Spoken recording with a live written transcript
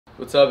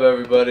What's up,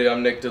 everybody?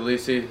 I'm Nick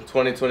Delisi,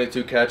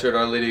 2022 Catcher at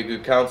Our Lady of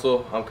Good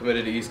Counsel. I'm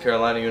committed to East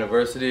Carolina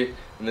University,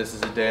 and this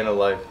is a day in the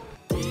life.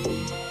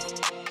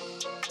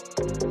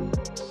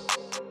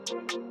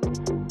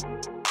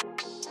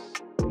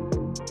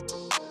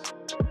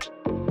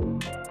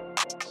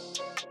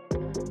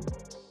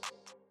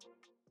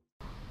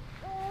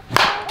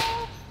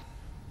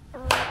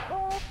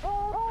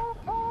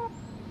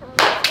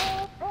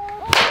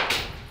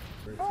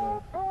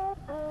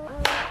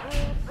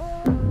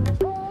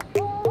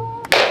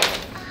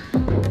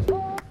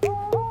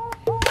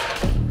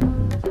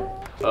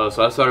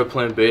 So I started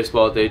playing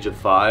baseball at the age of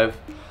 5.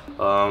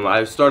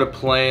 I started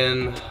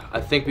playing, I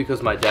think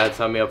because my dad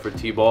signed me up for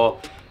T-ball,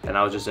 and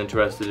I was just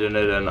interested in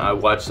it, and I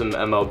watched some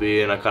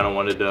MLB, and I kind of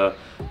wanted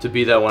to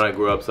be that when I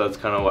grew up, so that's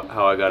kind of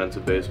how I got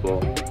into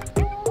baseball.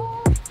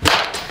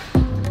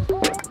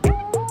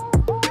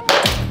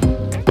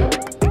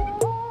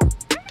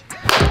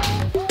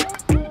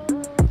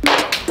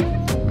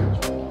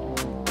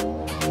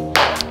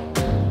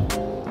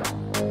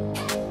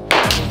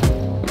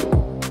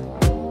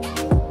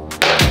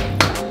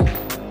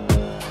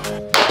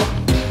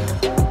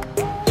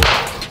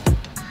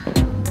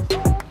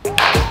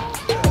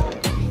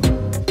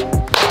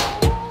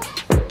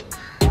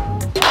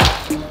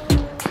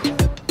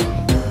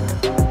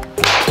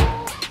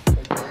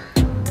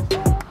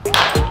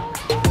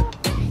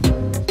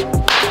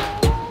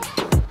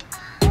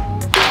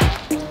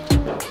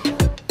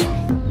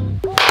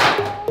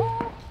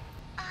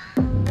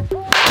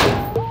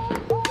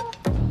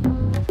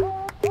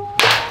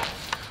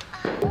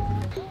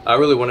 I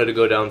really wanted to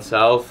go down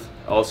south.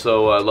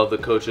 Also, I love the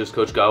coaches,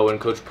 Coach Godwin,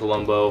 Coach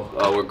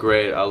Palumbo were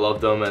great. I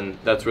loved them, and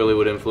that's really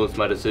what influenced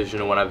my decision.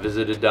 And when I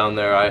visited down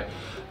there, I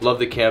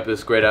loved the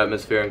campus, great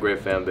atmosphere, and great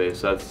fan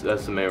base. That's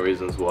the main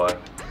reasons why.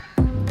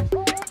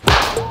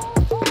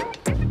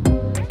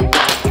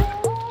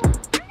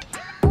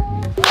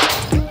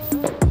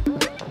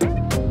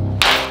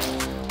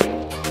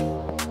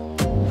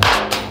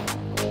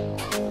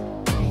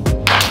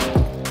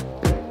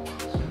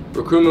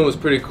 Recruitment was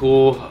pretty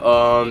cool.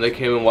 They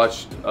came and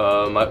watched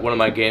one of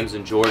my games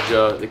in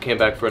Georgia. They came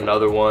back for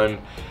another one,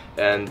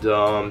 and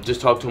just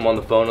talked to them on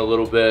the phone a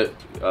little bit.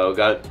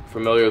 Got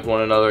familiar with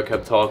one another,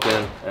 kept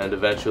talking, and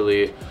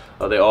eventually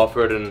they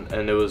offered,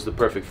 and it was the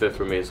perfect fit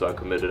for me, so I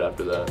committed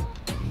after that.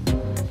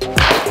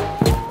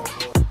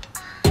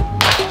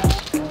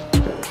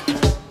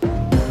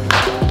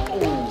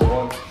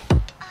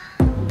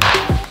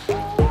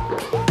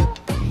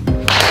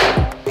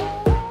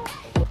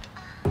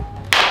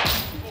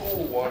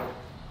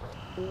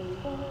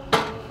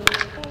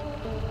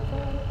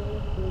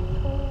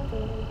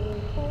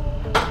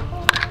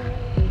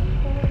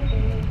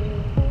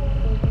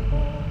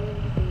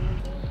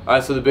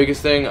 Alright, so the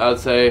biggest thing I would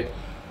say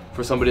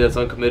for somebody that's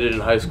uncommitted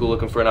in high school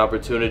looking for an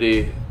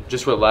opportunity,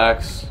 just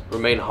relax,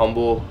 remain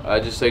humble.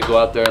 I just say go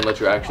out there and let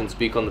your actions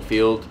speak on the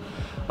field.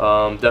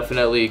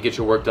 Definitely get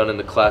your work done in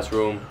the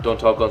classroom. Don't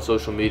talk on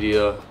social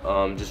media.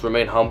 Just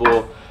remain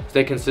humble,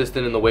 stay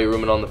consistent in the weight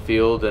room and on the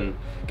field, and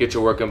get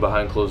your work in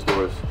behind closed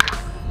doors.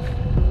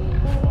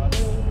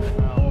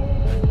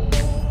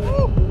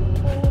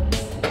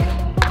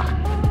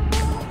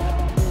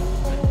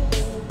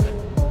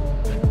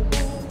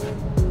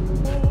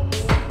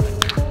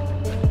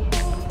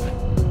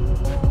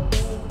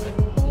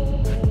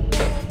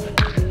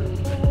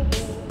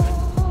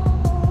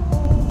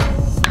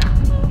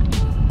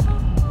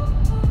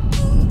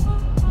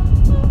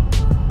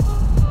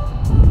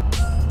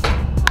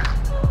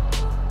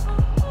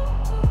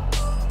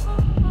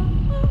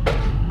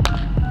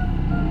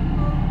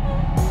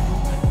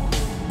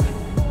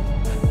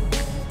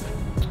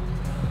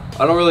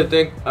 I don't really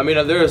think, I mean,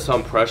 there is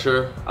some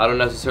pressure. I don't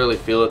necessarily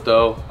feel it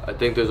though. I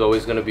think there's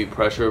always going to be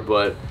pressure,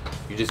 but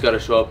you just got to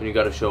show up and you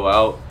got to show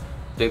out.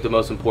 I think the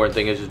most important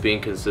thing is just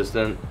being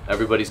consistent.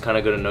 Everybody's kind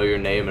of going to know your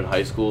name in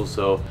high school,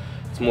 so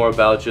it's more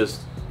about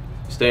just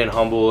staying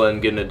humble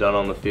and getting it done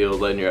on the field,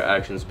 letting your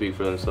actions speak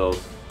for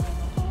themselves.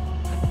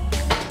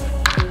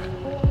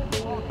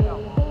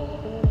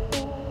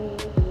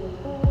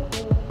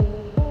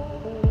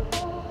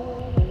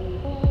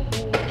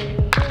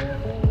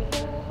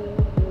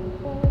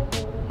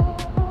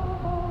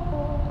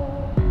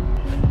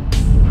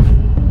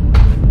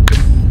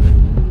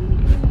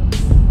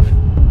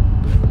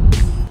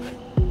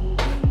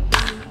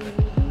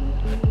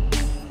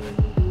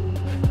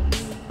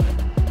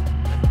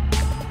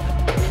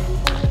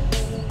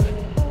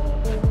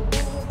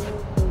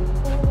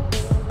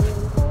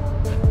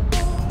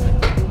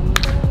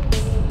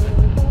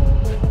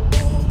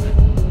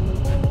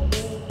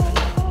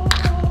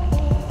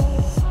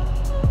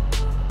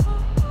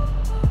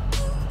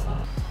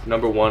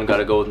 Number 1, got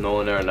to go with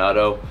Nolan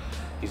Arenado.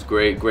 He's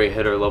great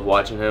hitter. Love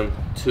watching him.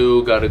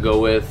 2, got to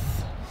go with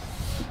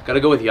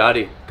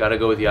Yadi. Got to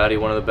go with Yadi,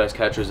 one of the best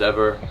catchers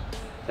ever.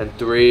 And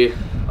 3,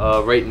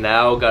 right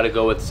now, got to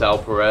go with Sal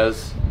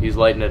Perez. He's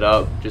lighting it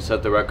up. Just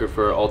set the record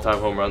for all-time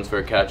home runs for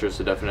a catcher,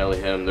 so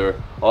definitely him. They're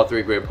all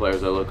 3 great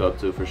players I look up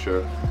to for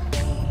sure.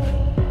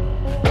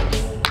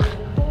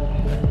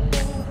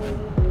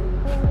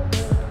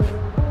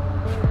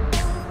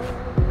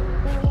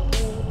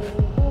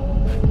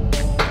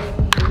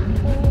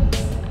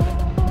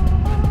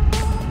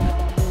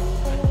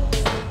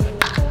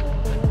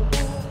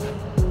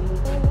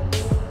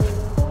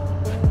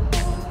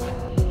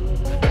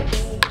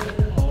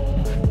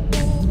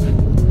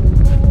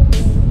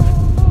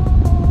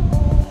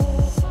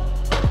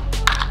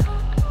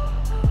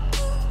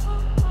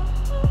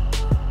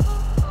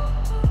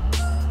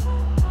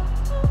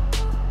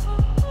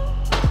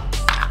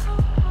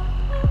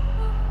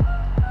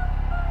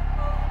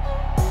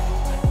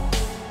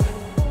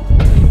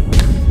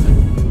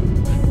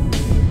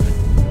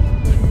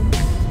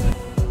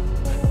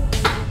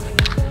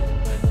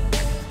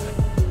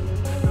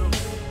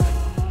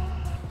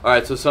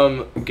 Alright, so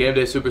some game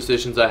day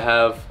superstitions I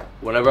have.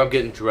 Whenever I'm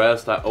getting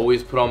dressed, I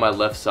always put on my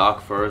left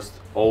sock first.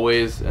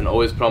 Always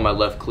put on my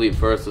left cleat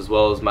first, as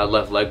well as my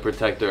left leg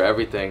protector,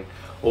 everything.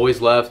 Always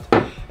left.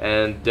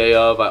 And day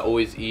of, I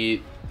always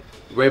eat,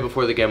 right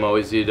before the game, I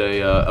always eat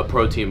a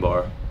protein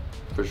bar,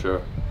 for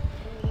sure.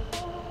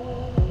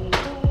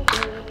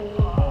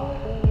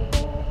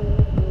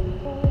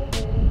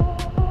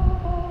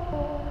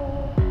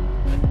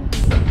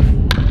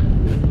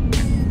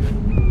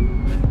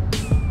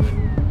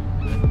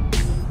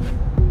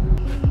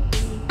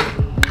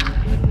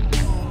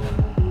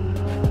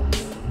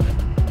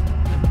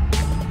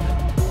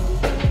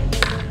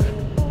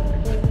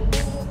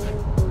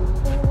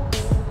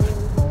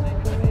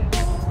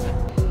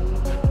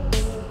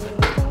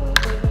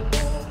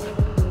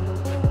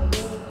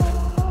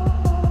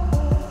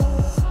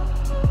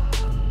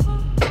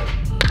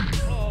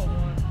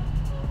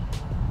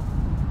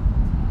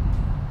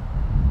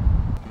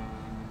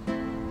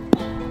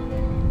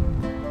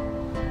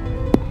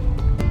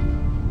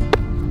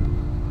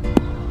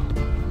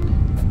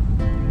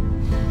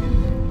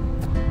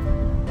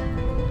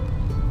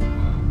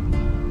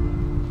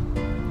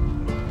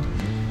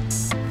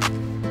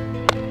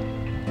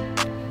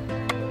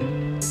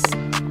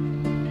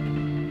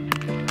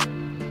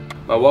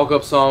 My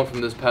walk-up song from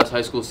this past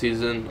high school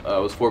season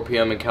was 4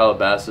 p.m. in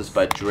Calabasas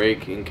by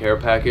Drake and Care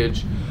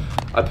Package.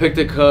 I picked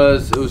it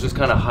because it was just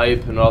kind of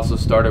hype and it also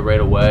started right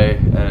away,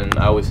 and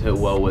I always hit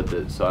well with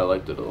it, so I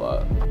liked it a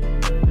lot.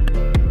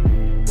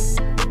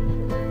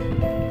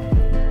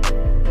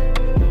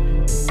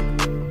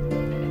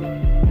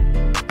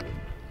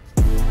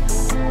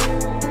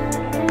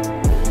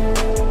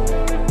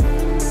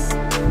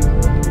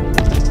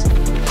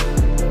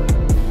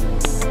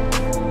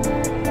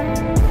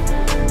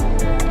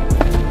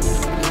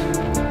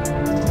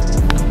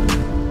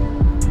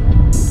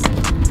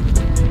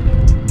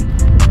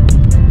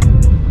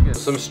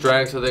 Some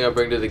strengths I think I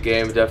bring to the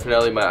game,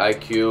 definitely my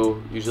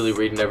IQ, usually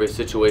reading every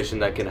situation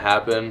that can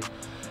happen,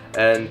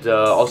 and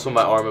also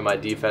my arm and my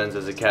defense.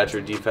 As a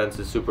catcher, defense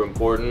is super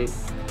important.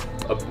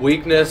 A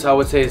weakness I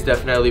would say is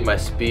definitely my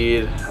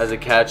speed. As a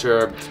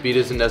catcher, speed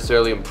isn't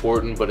necessarily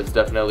important, but it's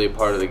definitely a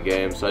part of the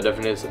game, so I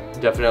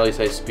definitely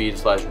say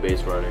speed /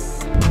 base running.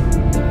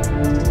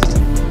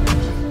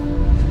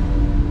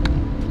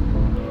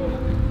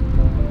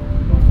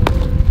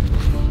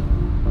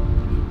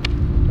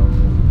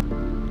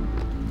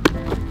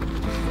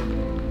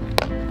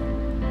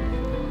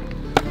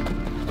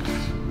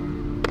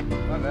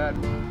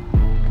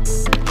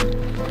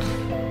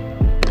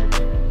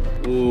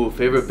 Ooh,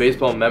 favorite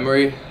baseball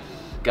memory?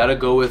 Gotta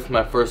go with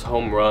my first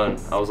home run.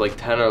 I was like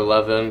 10 or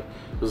 11. It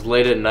was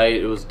late at night,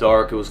 it was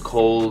dark, it was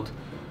cold.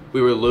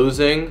 We were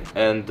losing,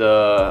 and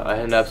I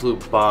had an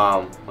absolute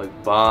bomb,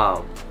 like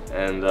bomb.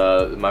 And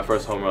my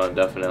first home run,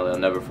 definitely, I'll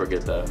never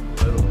forget that.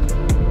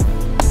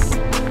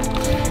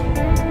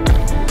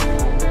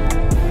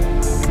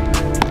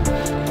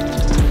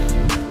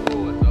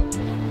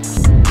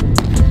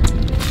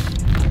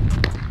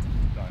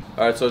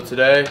 Alright, so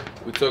today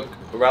we took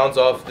rounds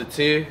off the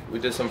tee, we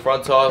did some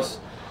front toss,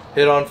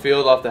 hit on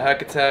field off the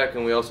hack attack,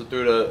 and we also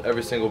threw to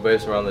every single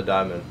base around the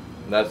diamond.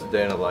 And that's the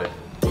day in the life.